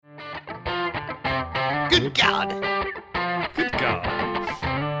Good God. Good God.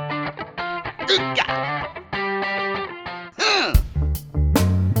 Good God. Huh.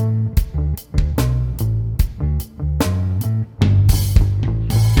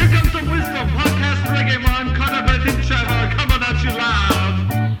 Here comes the Wisdom Podcast Reggae Man, Connor Brenton Trevor, coming at you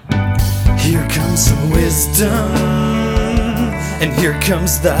loud. Here comes some wisdom, and here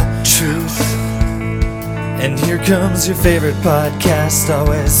comes the truth. And here comes your favorite podcast,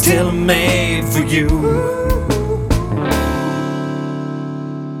 always tailor-made for you.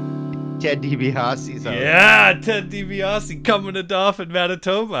 Ted DiBiase's out. Yeah, Ted DiBiase coming to Dauphin,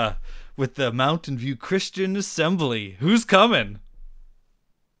 Manitoba with the Mountain View Christian Assembly. Who's coming?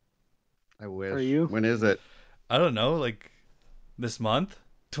 I wish. Are you? When is it? I don't know, like this month?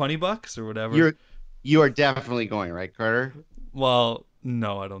 $20 or whatever. You are definitely going, right, Carter? Well,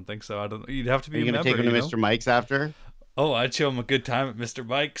 no, I don't think so. I don't. You'd have to Are be you a going to member. take him to you know? Mr. Mike's after? Oh, I'd show him a good time at Mr.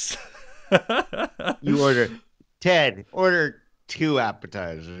 Mike's. You order 2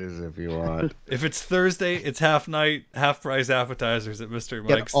 appetizers if you want. If it's Thursday, it's half night, half price appetizers at Mr.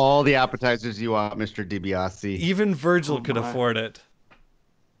 Get Mike's. all the appetizers you want, Mr. DiBiase. Even Virgil Oh could my. No. afford it.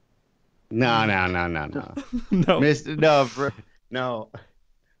 No. No. No.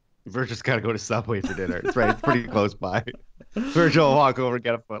 Virgil's got to go to Subway for dinner. It's right. It's pretty close by. Virgil will walk over and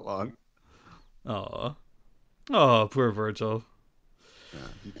get a foot long. Oh, poor Virgil. No,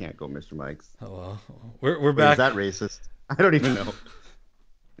 he can't go Mr. Mike's. Oh well. We're Wait, back. is that racist? I don't even know.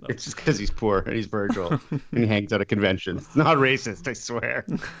 It's just because he's poor and he's Virgil and he hangs out at conventions. It's not racist, I swear.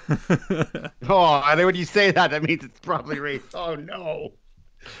 Oh, and then when you say that, that means it's probably racist. Oh, no.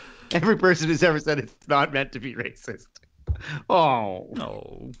 Every person who's ever said it's not meant to be racist. Oh.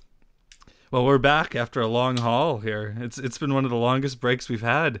 Oh. Well, we're back after a long haul here. It's been one of the longest breaks we've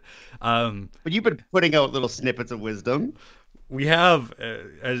had. But you've been putting out little snippets of wisdom. We have,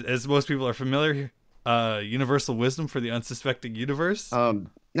 as most people are familiar, universal wisdom for the unsuspecting universe. Now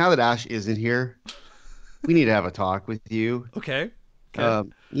that Ash isn't here, we need to have a talk with you. Okay.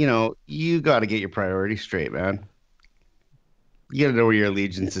 You got to get your priorities straight, man. You got to know where your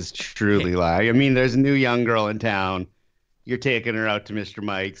allegiances truly lie. I mean, there's a new young girl in town. You're taking her out to Mr.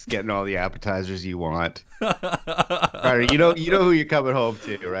 Mike's, getting all the appetizers you want. Carter, you know who you're coming home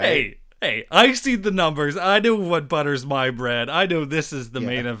to, right? Hey, I see the numbers. I know what butters my bread. I know this is the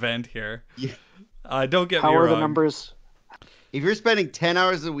main event here. Yeah. Don't get How me are wrong. the numbers? If you're spending 10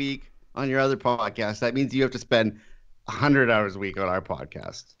 hours a week on your other podcast, that means you have to spend 100 hours a week on our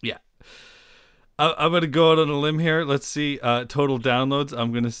podcast. Yeah. I'm going to go out on a limb here. Let's see. Total downloads.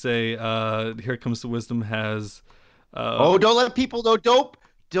 I'm going to say Here Comes the Wisdom has... Don't let people know.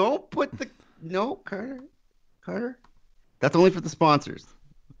 Don't put the... No, Carter. That's only for the sponsors.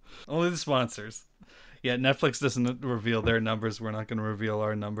 Only the sponsors. Yeah, Netflix doesn't reveal their numbers. We're not going to reveal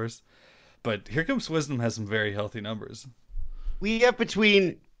our numbers. But Here Comes Wisdom has some very healthy numbers. We have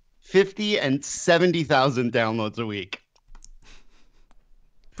between 50 and 70,000 downloads a week.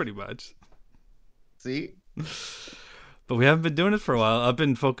 Pretty much. See? But we haven't been doing it for a while. I've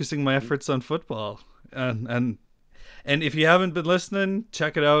been focusing my efforts on football. And if you haven't been listening,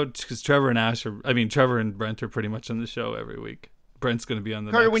 check it out, because Trevor and Brent are pretty much on the show every week. Brent's going to be on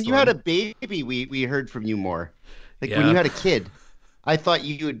the Carter, next when you one. had a baby, we heard from you more. Like when Yeah. you had a kid, I thought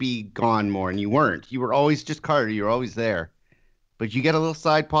you would be gone more, and you weren't. You were always just Carter. You were always there. But you get a little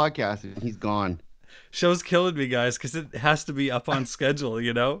side podcast, and he's gone. Show's killing me, guys, because it has to be up on schedule,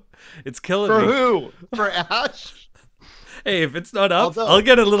 you know? It's killing For me. who? For Ash? Hey, if it's not up, Although- I'll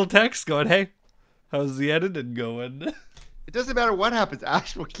get a little text going, hey, how's the editing going? It doesn't matter what happens.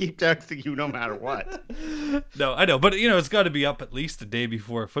 Ash will keep texting you no matter what. No, I know, but it's got to be up at least a day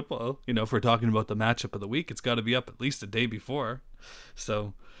before football. If we're talking about the matchup of the week, it's got to be up at least a day before.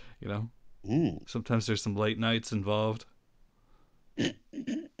 So, sometimes there's some late nights involved.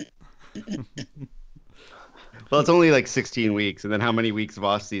 Well, it's only like 16 weeks, and then how many weeks of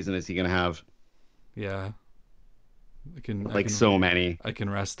off season is he going to have? Yeah. So many. I can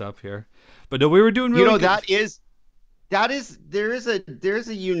rest up here. But no, we were doing really good. there is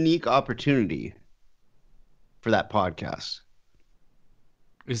a unique opportunity for that podcast.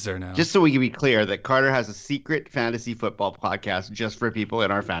 Is there now? Just so we can be clear that Carter has a secret fantasy football podcast just for people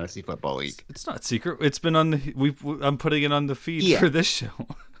in our fantasy football league. It's not secret. It's been on the I'm putting it on the feed for this show.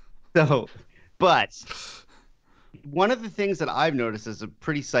 So, but one of the things that I've noticed as a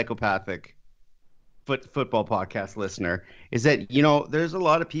pretty psychopathic football podcast listener is that, there's a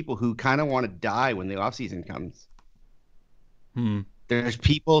lot of people who kind of want to die when the off season comes. There's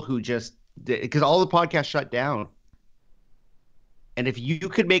people who just, because all the podcasts shut down. And if you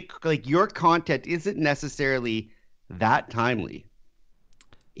could make, your content isn't necessarily that timely.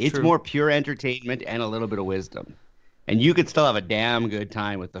 It's True. more pure entertainment and a little bit of wisdom. And you could still have a damn good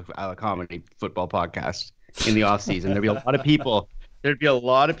time with the comedy football podcast in the off season. There'd be a lot of people. There'd be a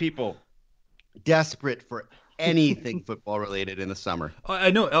lot of people desperate for anything football related in the summer.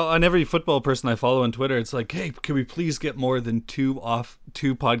 I know on every football person I follow on Twitter, it's like, hey, can we please get more than two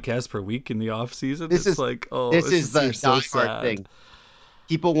podcasts per week in the off season? This It's is like, oh, this is the you're so diehard sad. thing.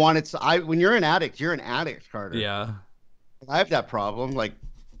 People want it. When you're an addict, Carter. Yeah. I have that problem. Like,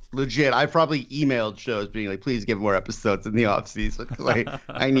 legit, I probably emailed shows being like, please give more episodes in the off season. Like,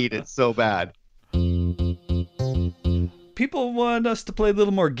 I need it so bad. People want us to play a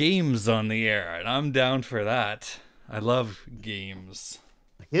little more games on the air, and I'm down for that. I love games.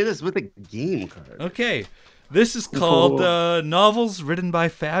 Hit us with a game card. Okay, this is called Novels Written by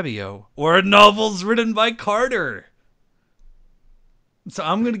Fabio, or Novels Written by Carter. So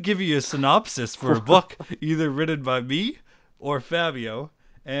I'm going to give you a synopsis for a book, either written by me or Fabio,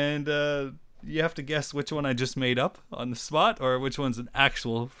 and you have to guess which one I just made up on the spot, or which one's an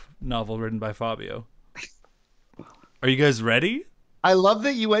actual novel written by Fabio. Are you guys ready? I love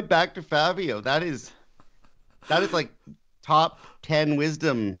that you went back to Fabio. That is like top 10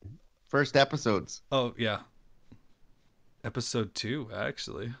 wisdom first episodes. Oh, yeah. Episode 2,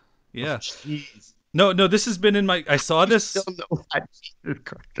 actually. Yeah. Jeez. No, this has been in my... I saw this... Still know that. Jesus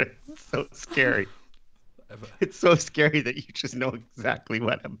Christ. It's so scary. It's so scary that you just know exactly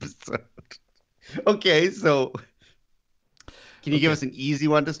what episode. Okay, so can you give us an easy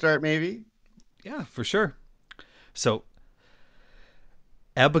one to start, maybe? Yeah, for sure. So,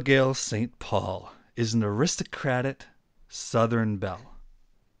 Abigail St. Paul is an aristocratic Southern belle.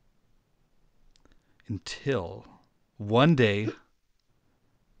 Until one day,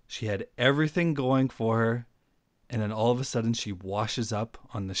 she had everything going for her, and then all of a sudden she washes up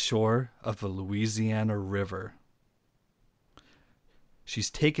on the shore of the Louisiana River. She's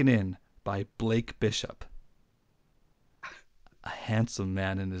taken in by Blake Bishop, a handsome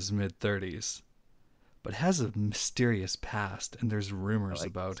man in his mid-30s, but has a mysterious past, and there's rumors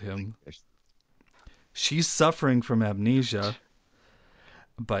about him. She's suffering from amnesia,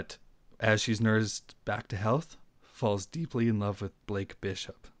 but as she's nursed back to health, falls deeply in love with Blake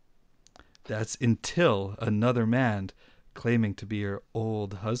Bishop. That's until another man claiming to be her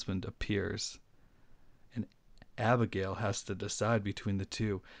old husband appears. And Abigail has to decide between the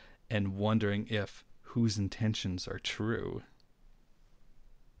two and wondering if whose intentions are true.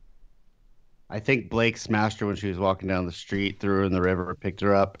 I think Blake smashed her when she was walking down the street, threw her in the river, picked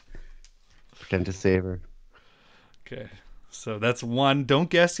her up, pretend to save her. Okay, so that's one. Don't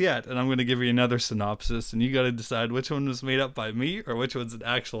guess yet, and I'm going to give you another synopsis, and you got to decide which one was made up by me or which one's an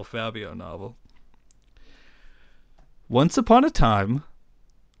actual Fabio novel. Once upon a time,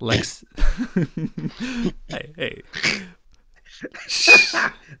 Lex... hey.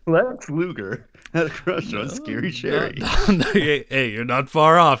 Lex Luger had a crush on Scary Sherry. No, hey, you're not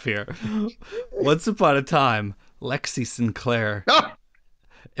far off here. Once upon a time, Lexi Sinclair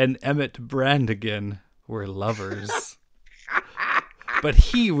and Emmett Brandigan were lovers. But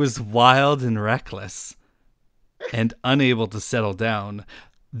he was wild and reckless and unable to settle down.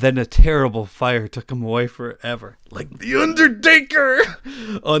 Then a terrible fire took him away forever, like the Undertaker.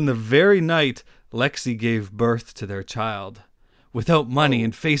 On the very night Lexi gave birth to their child, without money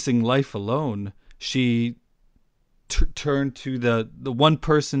and facing life alone, she turned to the one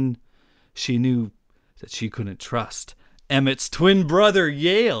person she knew that she couldn't trust, Emmett's twin brother,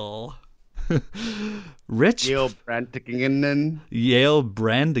 Yale. Yale Brandigan. Yale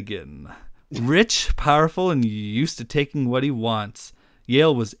Brandigan. Rich, powerful, and used to taking what he wants.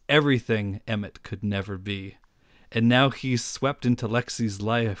 Yale was everything Emmett could never be. And now he's swept into Lexi's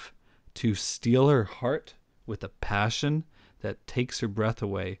life to steal her heart with a passion that takes her breath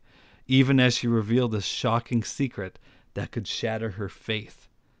away, even as she revealed a shocking secret that could shatter her faith.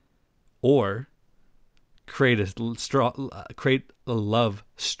 Or create a love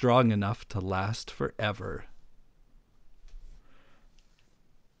strong enough to last forever.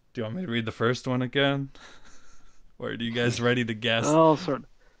 Do you want me to read the first one again? Or are you guys ready to guess? Oh, sort of.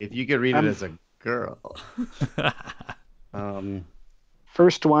 If you could read it as a girl.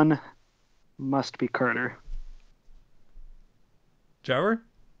 First one must be Carter. Trevor?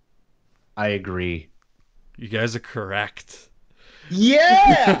 I agree. You guys are correct.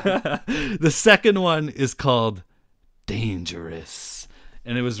 Yeah! The second one is called Dangerous,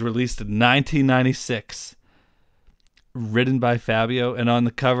 and it was released in 1996. Written by Fabio, and on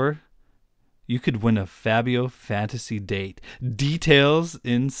the cover, you could win a Fabio fantasy date. Details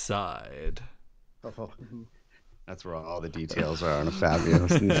inside. That's where all the details are on a Fabio.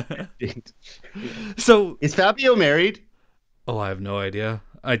 So, Is Fabio married? Oh, I have no idea.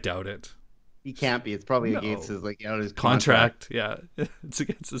 I doubt it. He can't be. It's probably No. against his his Contract. Yeah, it's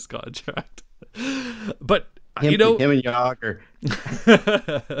against his contract. But Him, you know, him and Yager.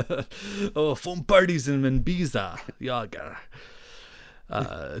 oh, phone parties in Ibiza, Yager.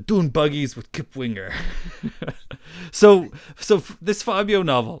 Doing buggies with Kip Winger. so this Fabio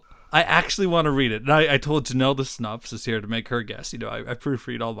novel, I actually want to read it. And I told Janelle the synopsis here to make her guess. You know, I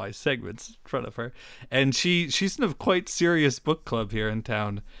proofread all my segments in front of her. And she's in a quite serious book club here in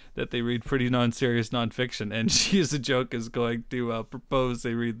town that they read pretty non-serious nonfiction. And she, as a joke, is going to propose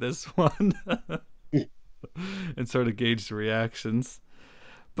they read this one and sort of gauge the reactions.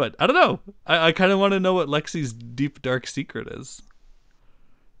 But I don't know. I kind of want to know what Lexi's deep, dark secret is.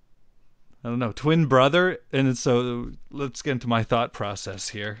 I don't know. Twin brother, and so let's get into my thought process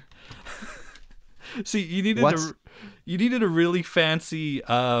here. See, you needed a really fancy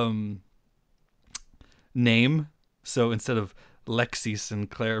name. So instead of Lexi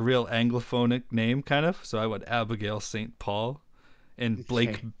Sinclair, a real anglophonic name, kind of. So I went Abigail St. Paul and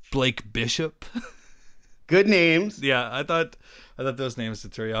Blake Bishop. Good names. Yeah, I thought those names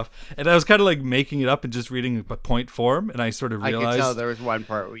would throw you off. And I was kind of like making it up and just reading a point form, and I sort of realized... I could tell there was one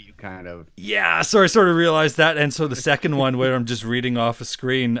part where you kind of... Yeah, so I sort of realized that, and so the second one where I'm just reading off a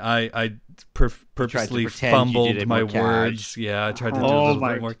screen, I purposely fumbled my words. Yeah, I tried to do it a little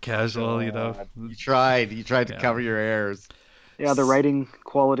bit more casual, you know. You tried to cover your errors. Yeah, the writing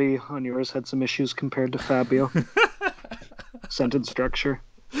quality on yours had some issues compared to Fabio. Sentence structure.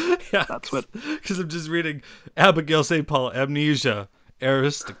 Yeah, that's what. Because I'm just reading Abigail St. Paul, amnesia,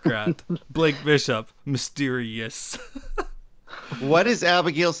 aristocrat, Blake Bishop, mysterious. What is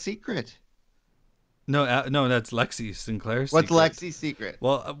Abigail's secret? No, that's Lexi Sinclair's What's secret. Lexi's secret?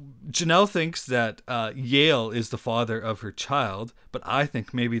 Well, Janelle thinks that Yale is the father of her child, but I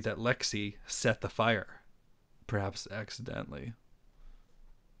think maybe that Lexi set the fire, perhaps accidentally.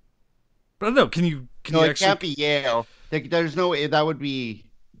 But I don't know. Can you it actually... can't be Yale. There's no way that would be.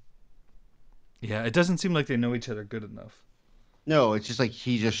 Yeah, it doesn't seem like they know each other good enough. No, it's just like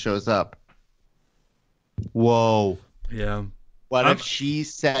he just shows up. Whoa. Yeah. What if she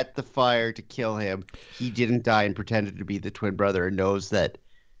set the fire to kill him? He didn't die and pretended to be the twin brother and knows that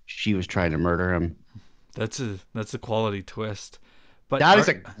she was trying to murder him. That's a quality twist. But that is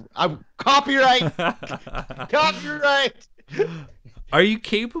a copyright. Copyright. Are you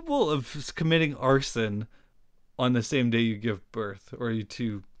capable of committing arson on the same day you give birth, or are you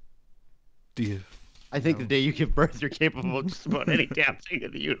too? I think the day you give birth, you're capable of just about any damn thing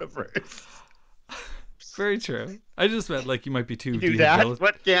in the universe. Very true. I just meant like you might be too. You do that?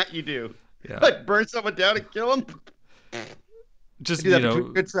 What can't you do? Yeah. Like burn someone down and kill them? Just, do that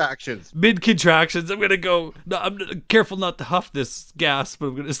between contractions. Mid contractions, I'm gonna go. No, I'm careful not to huff this gas, but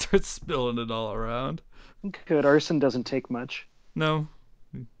I'm gonna start spilling it all around. Good. Arson doesn't take much. No.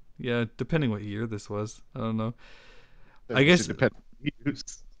 Yeah, depending what year this was, I don't know. I guess.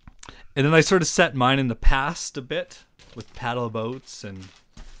 And then I sort of set mine in the past a bit with paddle boats and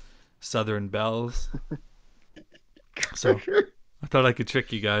Southern Bells. So I thought I could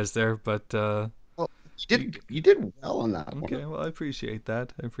trick you guys there, but well, you did well on that one. Okay, well, I appreciate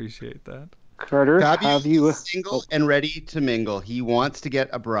that. Carter, Fabio have you single and ready to mingle? He wants to get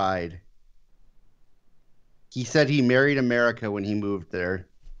a bride. He said he married America when he moved there.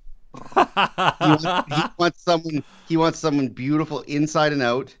 he wants someone beautiful inside and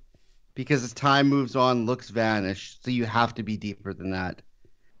out, because as time moves on, looks vanish. So you have to be deeper than that.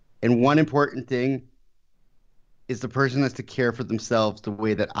 And one important thing is the person has to care for themselves the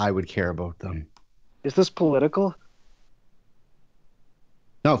way that I would care about them. Is this political?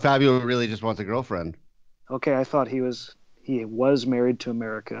 No, Fabio really just wants a girlfriend. Okay, I thought he was married to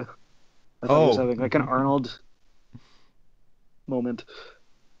America. I thought he was having like an Arnold moment.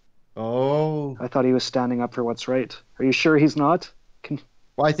 Oh. I thought he was standing up for what's right. Are you sure he's not?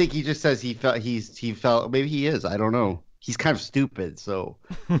 Well, I think he just says he felt maybe he is. I don't know. He's kind of stupid, so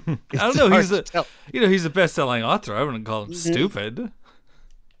I don't know. He's a best-selling author. I wouldn't call him stupid.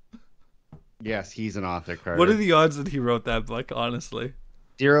 Yes, he's an author, Carter. What are the odds that he wrote that book? Honestly,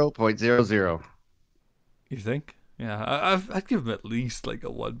 0.00. You think? Yeah, I'd give him at least like a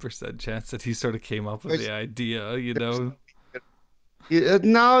 1% chance that he sort of came up with the idea. You know.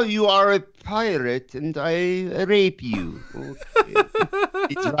 Now you are a pirate, and I rape you. Okay.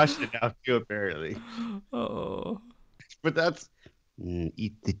 He's Russian now too, apparently. Oh. But that's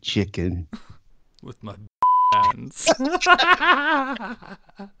eat the chicken with my hands. You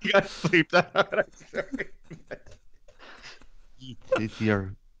gotta sleep that out. I'm sorry. Eat it,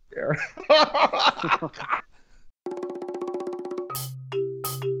 your.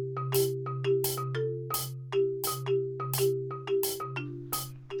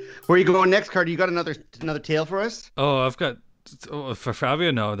 Where are you going next, Carter? You got another tale for us? Oh, I've got for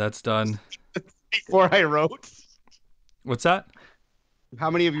Fabio. No, that's done. Before I wrote. What's that? How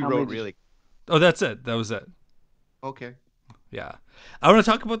many of you How wrote many- really? Oh, that's it. That was it. Okay. Yeah. I want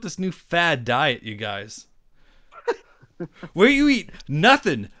to talk about this new fad diet, you guys. Where you eat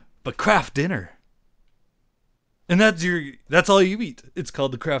nothing but craft dinner. And that's all you eat. It's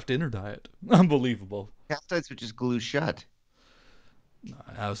called the craft dinner diet. Unbelievable. Capsites would just glue shut.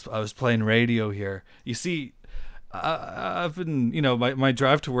 I was playing radio here. You see, I've been, my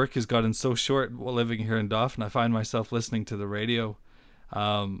drive to work has gotten so short while living here in Dauphin. I find myself listening to the radio,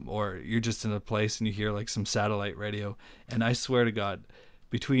 or you're just in a place and you hear like some satellite radio, and I swear to God,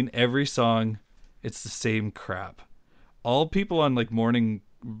 between every song, it's the same crap. All people on like morning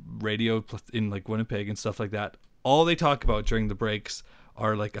radio in like Winnipeg and stuff like that, all they talk about during the breaks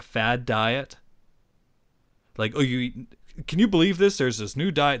are like a fad diet. Like, oh, can you believe this? There's this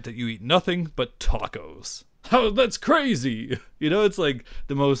new diet that you eat nothing but tacos. How that's crazy. It's like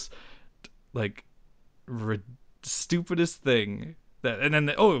the most like stupidest thing. And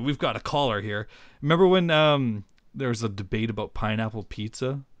then we've got a caller here. Remember when there was a debate about pineapple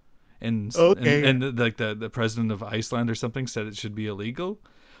pizza? And the president of Iceland or something said it should be illegal.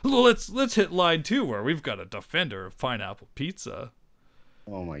 Well, let's hit line 2 where we've got a defender of pineapple pizza.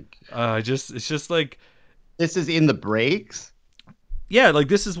 Oh my God. It's just like, this is in the breaks? yeah, like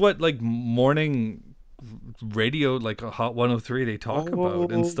this is what like morning radio, like a Hot 103, they talk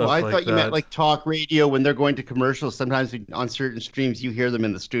about and stuff I like thought you that. meant like talk radio when they're going to commercials. Sometimes on certain streams you hear them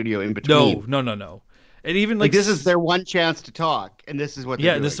in the studio in between. No. And even Like this is their one chance to talk, and this is what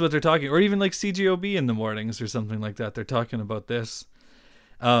they're doing. this is what they're talking, or even like CGOB in the mornings or something like that. They're talking about this.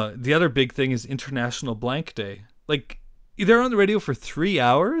 The other big thing is International Blank Day. Like they're on the radio for 3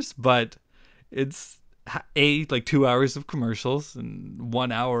 hours, but it's like 2 hours of commercials and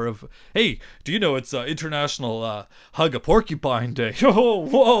 1 hour of, hey, do you know it's International Hug a Porcupine Day? Oh,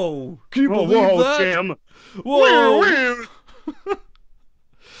 whoa! Can you believe that? Jim. Whoa!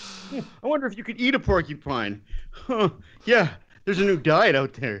 I wonder if you could eat a porcupine. Huh. Yeah, there's a new diet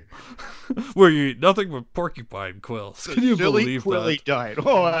out there. Where you eat nothing but porcupine quills. Can you Silly believe Quilly that? diet.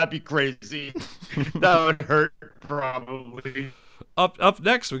 Oh, that'd be crazy. That would hurt probably. Up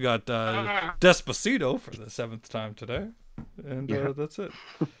next, we got Despacito for the 7th time today, and that's it.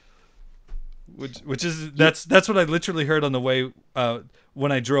 Which is that's what I literally heard on the way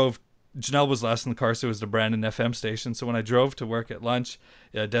when I drove. Janelle was last in the car, so it was the Brandon FM station. So when I drove to work at lunch,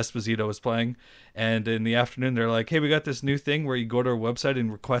 Despacito was playing, and in the afternoon they're like, "Hey, we got this new thing where you go to our website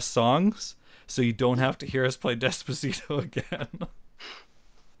and request songs, so you don't have to hear us play Despacito again."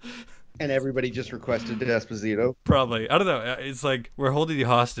 And everybody just requested Despacito. Probably. I don't know. It's like we're holding you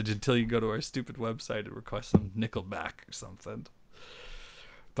hostage until you go to our stupid website and request some Nickelback or something.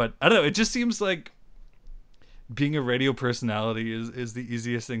 But I don't know. It just seems like being a radio personality is the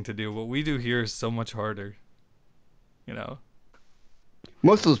easiest thing to do. What we do here is so much harder.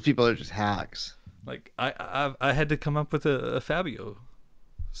 Most of those people are just hacks. Like I had to come up with a Fabio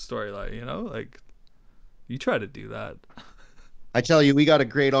storyline. Like you try to do that. I tell you, we got a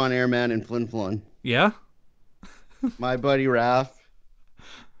great on-air man in Flin Flon. Yeah. My buddy Raph.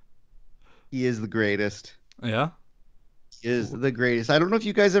 He is the greatest. Yeah. He is the greatest. I don't know if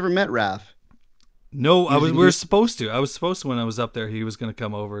you guys ever met Raph. No, we were supposed to. I was supposed to when I was up there. He was going to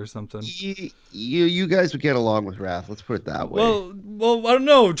come over or something. You guys would get along with Raph. Let's put it that way. Well, I don't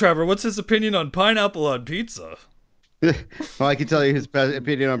know, Trevor. What's his opinion on pineapple on pizza? Well, I can tell you his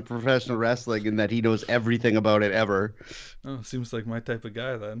opinion on professional wrestling and that he knows everything about it ever. Oh, seems like my type of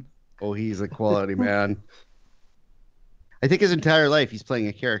guy then. Oh, he's a quality man. I think his entire life he's playing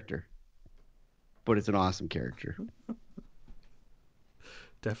a character. But it's an awesome character.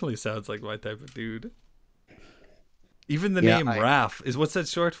 Definitely sounds like my type of dude. Even the name Raph what's that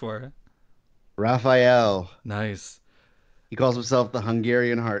short for? Raphael. Nice. He calls himself the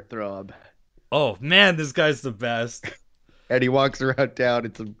Hungarian heartthrob. Oh man, this guy's the best. And he walks around town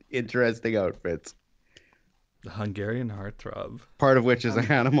in some interesting outfits. The Hungarian heartthrob. Part of which is a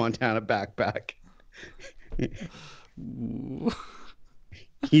Hannah Montana backpack.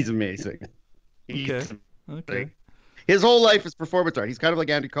 He's amazing. Okay. His whole life is performance art. He's kind of like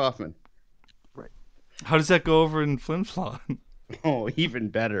Andy Kaufman. Right. How does that go over in Flin Flon? Oh, even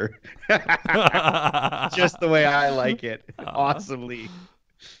better. Just the way I like it. Awesomely.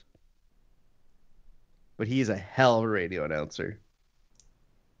 But he's a hell of a radio announcer.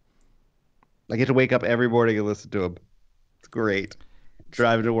 I get to wake up every morning and listen to him. It's great.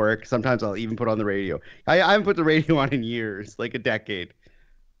 Driving to work. Sometimes I'll even put on the radio. I haven't put the radio on in years, like a decade.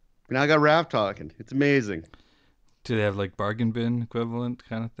 Now I got Raph talking. It's amazing. Do they have like bargain bin equivalent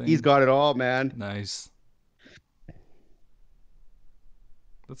kind of thing? He's got it all, man. Nice.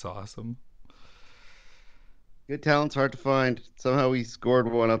 That's awesome. Good talent's hard to find. Somehow he scored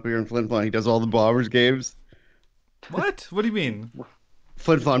one up here in Flin Flon. He does all the Bombers games. What? What do you mean?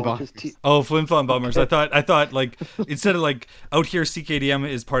 Flin Flon Watches Bombers. Oh, Flin Flon Bombers. I thought like instead of like out here, CKDM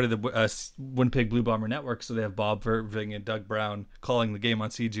is part of the Winnipeg Blue Bomber Network, so they have Bob Verving and Doug Brown calling the game on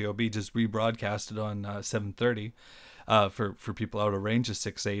CGOB, just rebroadcasted on 7:30. For people out of range of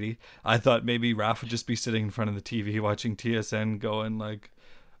 680. I thought maybe Raph would just be sitting in front of the TV watching TSN going like,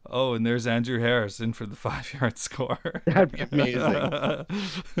 oh, and there's Andrew Harris in for the 5-yard score. That'd be amazing.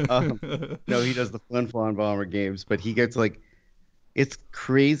 No, he does the Flin Flon Bomber games, but he gets like, it's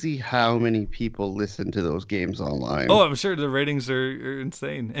crazy how many people listen to those games online. Oh, I'm sure the ratings are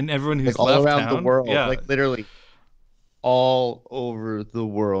insane. And everyone who's like all left around town, the world. yeah, Like literally all over the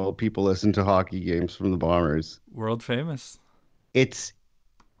world, people listen to hockey games from the Bombers. world famous. It's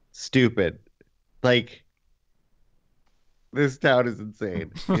stupid. Like, this town is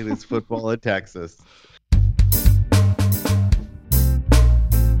insane. It is football in Texas.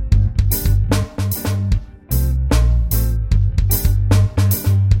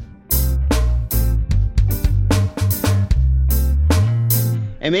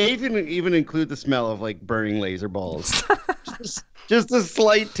 And they even include the smell of like burning laser balls. just a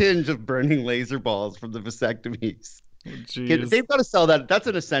slight tinge of burning laser balls from the vasectomies. Jeez. They've got to sell that. That's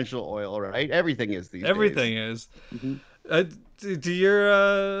an essential oil, right? Everything is these Everything days. is. Mhm. Do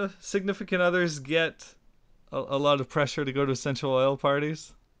your significant others get a lot of pressure to go to essential oil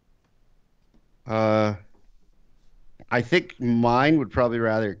parties? I think mine would probably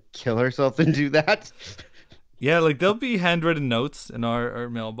rather kill herself than do that. Yeah, like there'll be handwritten notes in our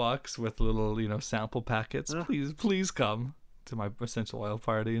mailbox with little, sample packets. Yeah. Please come to my essential oil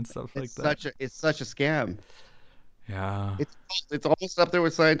party and stuff like that. It's such a scam. Yeah. It's almost up there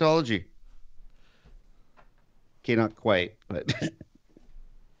with Scientology. Okay, not quite, but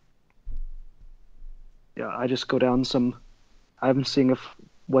Yeah, I just go down some. I'm seeing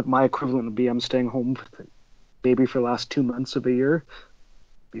what my equivalent would be. I'm staying home with the baby for the last 2 months of a year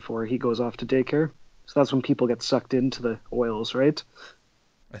before he goes off to daycare. So that's when people get sucked into the oils, right?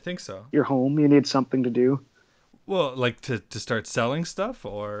 I think so. You're home. You need something to do. Well, like to start selling stuff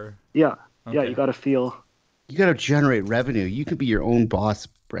or Yeah, yeah. Okay. You got to feel. you got to generate revenue. You could be your own boss,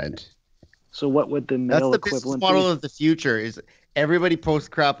 Brent. So what would the That's male the business equivalent model be? of the future. Is everybody posts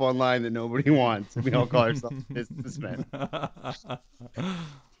crap online that nobody wants. We all call ourselves businessmen.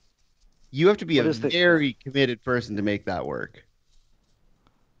 You have to be What a is the- very committed person to make that work.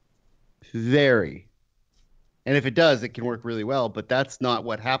 Very. And if it does, it can work really well, but that's not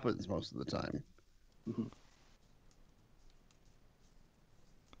what happens most of the time.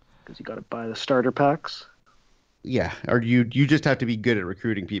 Because you got to buy the starter packs. Yeah, or you just have to be good at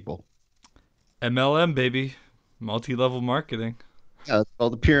recruiting people. MLM, baby. Multi-level marketing. Yeah, that's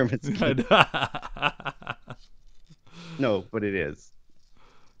called the pyramid scheme. No, but it is.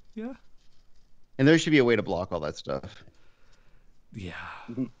 Yeah. And there should be a way to block all that stuff. Yeah.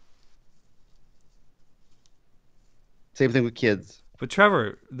 Same thing with kids. But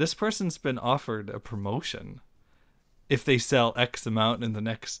Trevor, this person's been offered a promotion if they sell X amount in the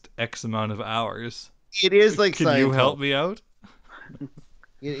next X amount of hours. It is like Can you help me out?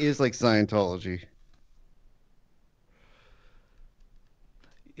 It is like Scientology.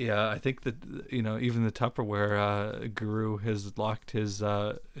 Yeah, I think that even the Tupperware guru has locked his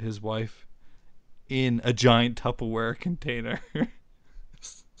wife in a giant Tupperware container. The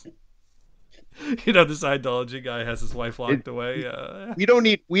Scientology guy has his wife locked away. We don't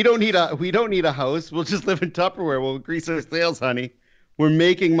need a house. We'll just live in Tupperware. We'll increase our sales, honey. We're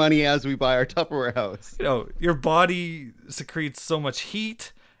making money as we buy our Tupperware house. Your body secretes so much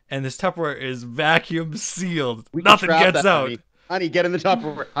heat, and this Tupperware is vacuum sealed. We can Nothing trap gets that, out. Honey. Honey, get in the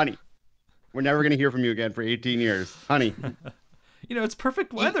Tupperware. Honey, we're never going to hear from you again for 18 years. Honey. It's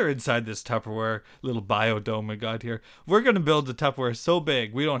perfect weather inside this Tupperware little biodome we got here. We're going to build the Tupperware so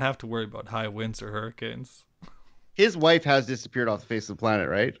big we don't have to worry about high winds or hurricanes. His wife has disappeared off the face of the planet,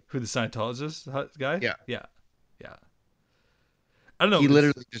 right? Who, the Scientologist guy? Yeah. Yeah. I don't know. He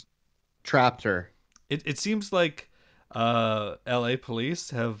literally just trapped her. It seems like LA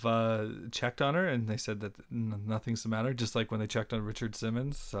police have checked on her and they said that nothing's the matter, just like when they checked on Richard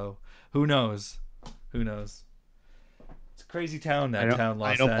Simmons. So who knows? Who knows? It's a crazy town, Los Angeles.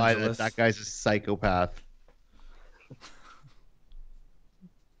 I don't buy that. That guy's a psychopath.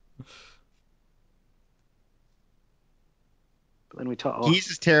 Then we talk. He's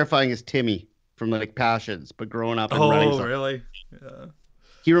as terrifying as Timmy from like Passions, but growing up and running. Oh, really? Yeah.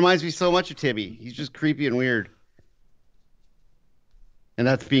 He reminds me so much of Timmy. He's just creepy and weird. And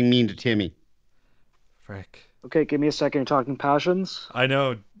that's being mean to Timmy. Frick. Okay, give me a second. You're talking passions. I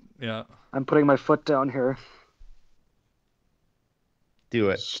know. Yeah. I'm putting my foot down here. Do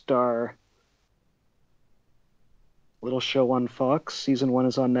it. Star. Little show on Fox. Season 1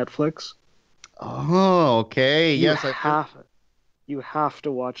 is on Netflix. Oh, okay. Yes, You have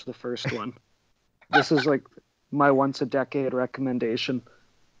to watch the first one. This is like my once a decade recommendation.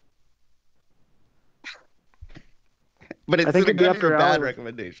 But it's I think a it'd be good up your or bad alley.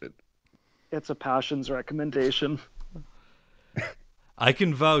 recommendation. It's a passions recommendation. I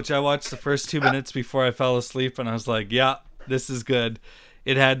can vouch. I watched the first 2 minutes before I fell asleep, and I was like, "Yeah, this is good."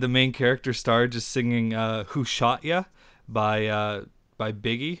 It had the main character star just singing "Who Shot Ya" by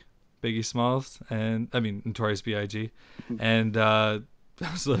Biggie Smalls, and I mean Notorious B.I.G. And I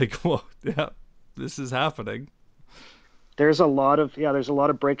was like, "Whoa, yeah, this is happening." There's a lot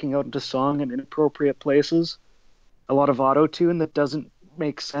of breaking out into song in inappropriate places. A lot of auto tune that doesn't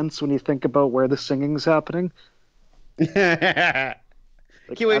make sense when you think about where the singing's happening. Okay,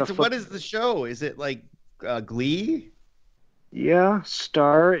 wait, at a so what is the show? Is it like Glee? Yeah,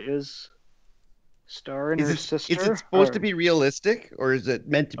 Star and her Is sister. it supposed to be realistic, or is it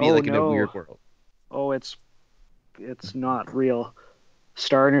meant to be like in a no. weird world? Oh, it's not real.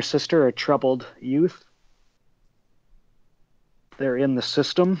 Star and her sister are troubled youth. They're in the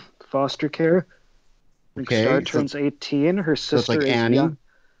system, foster care. When Okay, Star so- turns 18, her So it's sister like is Annie? young.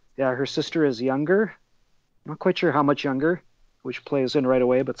 Yeah, her sister is younger. Not quite sure how much younger, which plays in right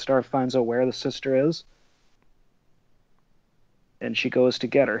away, but Star finds out where the sister is. And she goes to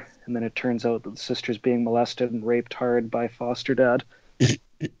get her. And then it turns out that the sister's being molested and raped hard by foster dad.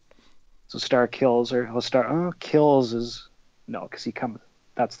 So Star kills her. Kills is... No, because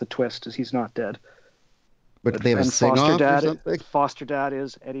that's the twist, is he's not dead. But do they have a And sing-off or something? foster dad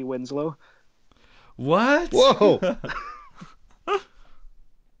is Eddie Winslow. What? Whoa!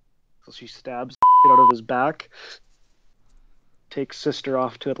 So she stabs out of his back, takes sister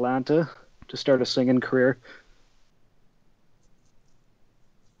off to Atlanta to start a singing career.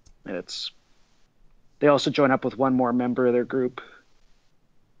 And they also join up with one more member of their group,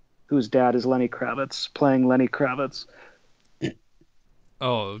 whose dad is Lenny Kravitz, playing Lenny Kravitz.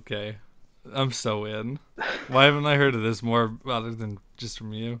 Oh, okay. I'm so in. Why haven't I heard of this more other than just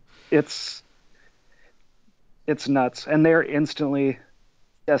from you? It's nuts, and they're instantly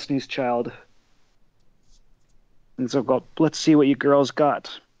Destiny's Child. And so, let's see what you girls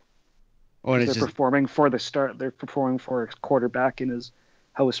got. Oh, and it's They're just performing for the start. They're performing for a quarterback in his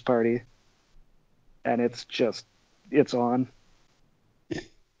house party, and it's on.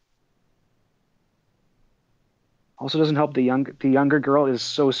 Also, doesn't help the younger girl is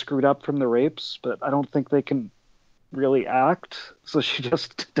so screwed up from the rapes, but I don't think they can really act. So she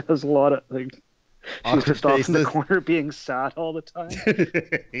just does a lot of she's Awkward just off in the faces. corner being sad all the time.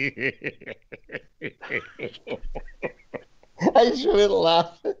 I shouldn't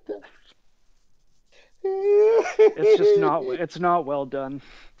laugh at that. It's not well done.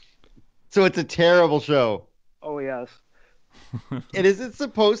 So it's a terrible show. Oh yes. And is it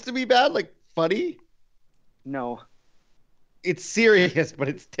supposed to be bad? Like funny? No. It's serious, but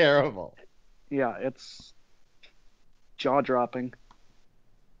it's terrible. Yeah, it's jaw dropping.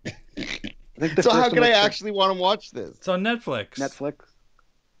 So how can I actually want to watch this? It's on Netflix. Netflix?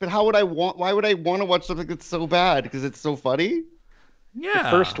 But why would I want to watch something that's so bad? Because it's so funny? Yeah.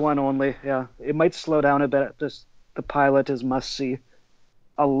 First one only, yeah. It might slow down a bit. Just the pilot is must see.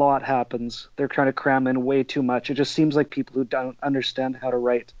 A lot happens. They're trying to cram in way too much. It just seems like people who don't understand how to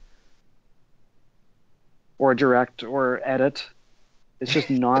write or direct or edit. It's just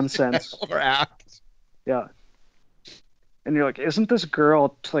nonsense. Or act. Yeah. And you're like, isn't this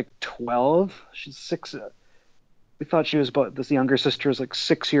girl like 12? She's 6. We thought she was about, this younger sister is like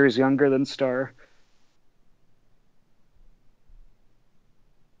 6 years younger than Star.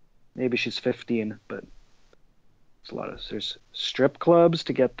 Maybe she's 15, but there's strip clubs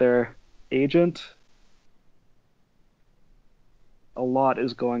to get their agent. A lot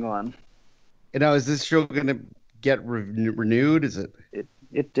is going on. And now, is this show going to get renewed? Is it?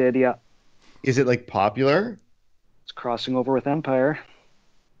 It did, yeah. Is it like popular? It's crossing over with Empire.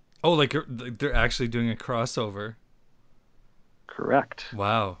 Oh, like they're actually doing a crossover. Correct.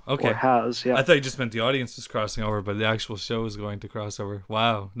 Wow. Okay. Or has, yeah. I thought you just meant the audience was crossing over, but the actual show is going to cross over.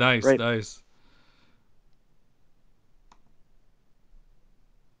 Wow. Nice. Right. Nice.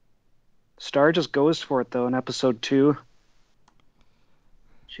 Star just goes for it, though, in episode 2.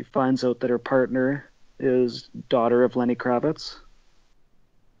 She finds out that her partner is daughter of Lenny Kravitz.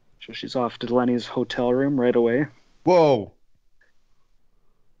 So she's off to Lenny's hotel room right away Whoa.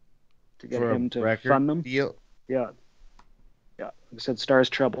 to get For a him to record fund them. deal. Yeah. I said, Star's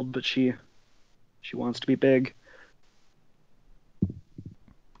troubled, but she wants to be big.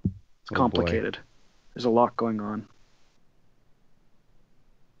 It's boy. complicated. There's a lot going on.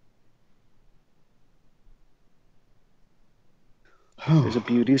 There's a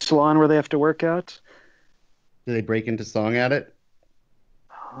beauty salon where they have to work at. Do they break into song at it?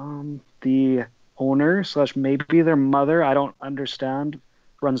 The owner / maybe their mother, I don't understand,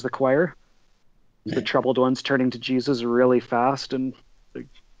 runs the choir. The troubled ones turning to Jesus really fast, and like,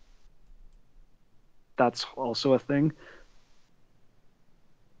 that's also a thing.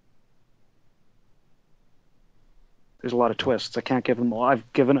 There's a lot of twists. I can't give them all.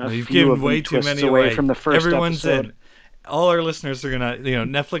 I've given a You've few given of them way too twists many away away. from the first Everyone's episode. in. All our listeners are gonna,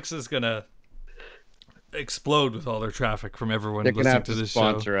 Netflix is gonna explode with all their traffic from everyone They're gonna listening have to to this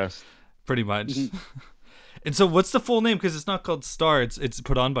sponsor show. us. Pretty much. Mm-hmm. And so, what's the full name? Because it's not called Star. It's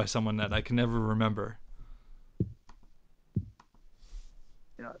put on by someone that I can never remember.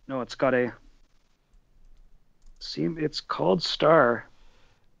 Yeah, no, it's got a. It's called Star.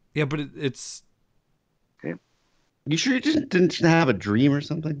 Yeah, but it's You sure you just didn't have a dream or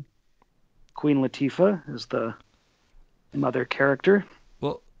something? Queen Latifah is the mother character.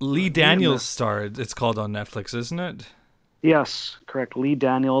 well, Lee Daniels starred. It's called on Netflix, isn't it? Yes, correct. Lee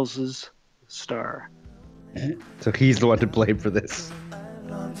Daniels is Star. So he's the one to blame for this.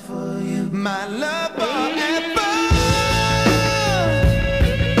 My lover